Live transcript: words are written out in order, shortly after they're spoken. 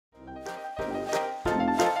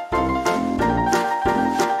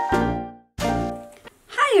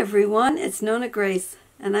everyone, it's NonnaGrace,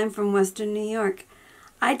 and I'm from Western New York.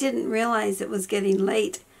 I didn't realize it was getting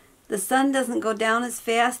late. The sun doesn't go down as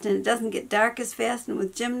fast and it doesn't get dark as fast, and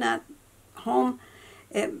with Jim not home,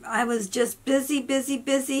 I was just busy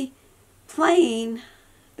playing.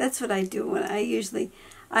 That's what I do when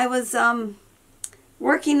I was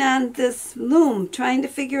working on this loom, trying to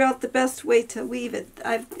figure out the best way to weave it.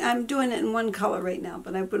 I'm doing it in one color right now,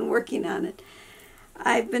 but I've been working on it.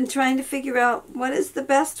 I've been trying to figure out what is the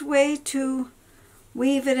best way to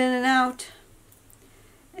weave it in and out,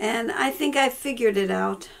 and I think I figured it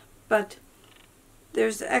out, but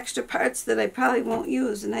there's extra parts that I probably won't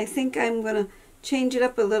use, and I think I'm going to change it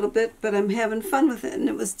up a little bit, but I'm having fun with it. And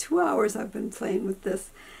it was 2 hours I've been playing with this,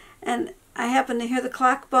 and I happened to hear the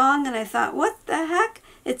clock bong, and I thought, what the heck,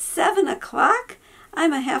 it's 7 o'clock?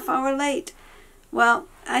 I'm a half hour late. Well,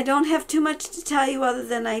 I don't have too much to tell you other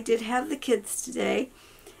than I did have the kids today,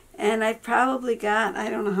 and I probably got, I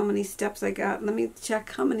don't know how many steps I got. Let me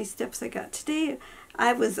check how many steps I got today.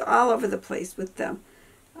 I was all over the place with them.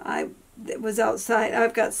 I was outside.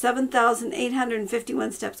 I've got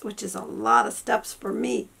 7,851 steps, which is a lot of steps for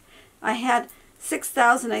me. I had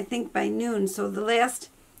 6,000, I think, by noon, so the last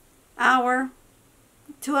hour,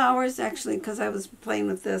 2 hours actually, because I was playing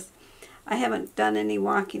with this, I haven't done any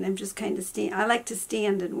walking. I'm just kind of standing. I like to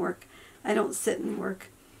stand and work. I don't sit and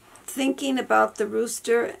work. Thinking about the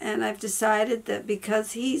rooster, and I've decided that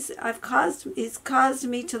because he's caused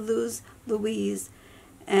me to lose Louise,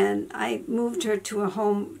 and I moved her to a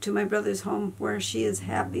home, to my brother's home, where she is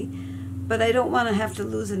happy. But I don't want to have to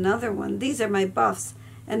lose another one. These are my buffs,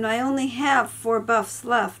 and I only have 4 buffs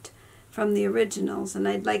left from the originals, and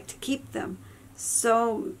I'd like to keep them.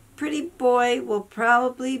 So Pretty Boy will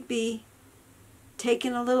probably be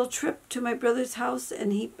taking a little trip to my brother's house,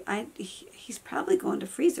 and he's probably going to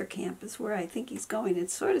freezer camp is where I think he's going.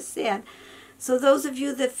 It's sort of sad. So those of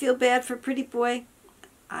you that feel bad for Pretty Boy,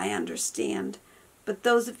 I understand. But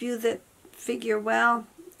those of you that figure, well,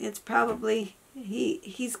 it's probably,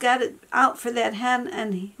 he's got it out for that hen,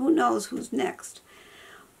 and who knows who's next.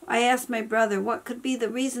 I asked my brother what could be the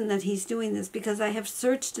reason that he's doing this, because I have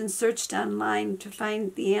searched and searched online to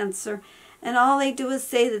find the answer, and all they do is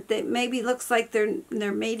say that they maybe looks like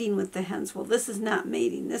they're mating with the hens. Well, this is not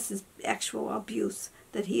mating. This is actual abuse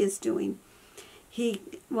that he is doing. He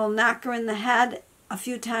will knock her in the head a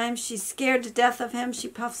few times. She's scared to death of him. She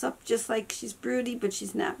puffs up just like she's broody, but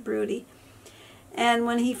she's not broody. And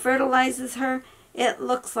when he fertilizes her, it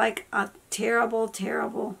looks like a terrible,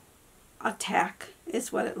 terrible attack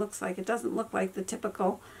is what it looks like. It doesn't look like the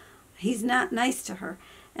typical, he's not nice to her.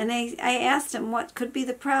 And I asked him what could be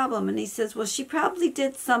the problem, and he says, well, she probably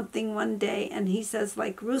did something one day, and he says,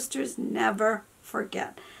 like roosters never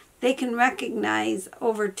forget. They can recognize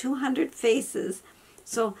over 200 faces.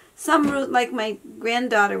 So some, like my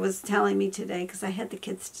granddaughter was telling me today, because I had the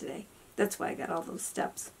kids today, that's why I got all those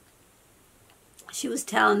steps. She was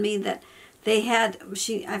telling me that they had,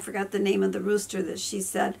 I forgot the name of the rooster that she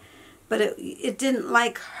said, but it didn't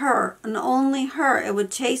like her, and only her. It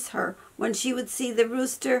would chase her. When she would see the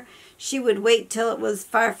rooster, she would wait till it was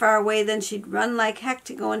far, far away. Then she'd run like heck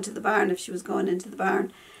to go into the barn if she was going into the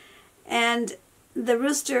barn. And the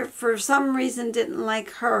rooster, for some reason, didn't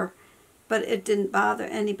like her, but it didn't bother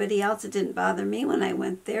anybody else. It didn't bother me when I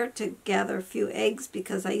went there to gather a few eggs,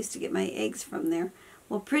 because I used to get my eggs from there.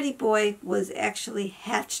 Well, Pretty Boy was actually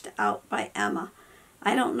hatched out by Emma.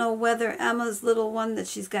 I don't know whether Emma's little one that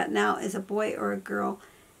she's got now is a boy or a girl.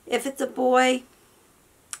 If it's a boy,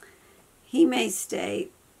 he may stay,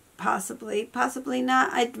 possibly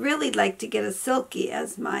not. I'd really like to get a Silky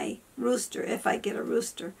as my rooster if I get a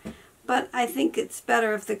rooster. But I think it's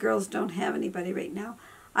better if the girls don't have anybody right now.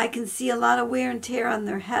 I can see a lot of wear and tear on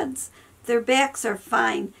their heads. Their backs are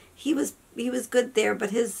fine. He was good there, but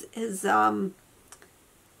his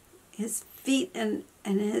feet and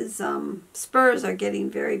his spurs are getting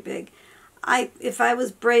very big. If I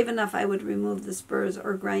was brave enough, I would remove the spurs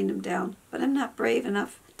or grind them down, but I'm not brave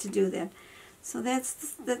enough to do that. So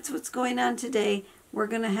that's what's going on today. We're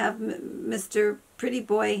going to have Mr. Pretty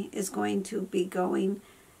Boy is going to be going,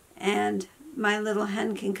 and my little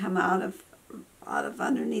hen can come out of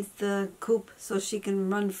underneath the coop so she can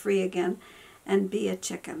run free again and be a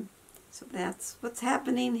chicken. So that's what's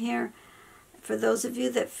happening here. For those of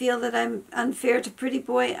you that feel that I'm unfair to Pretty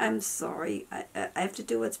Boy, I'm sorry. I have to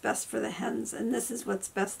do what's best for the hens, and this is what's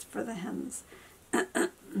best for the hens. My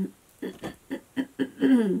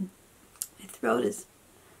throat is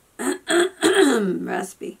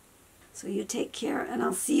raspy. So you take care, and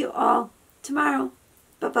I'll see you all tomorrow.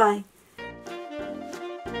 Bye-bye.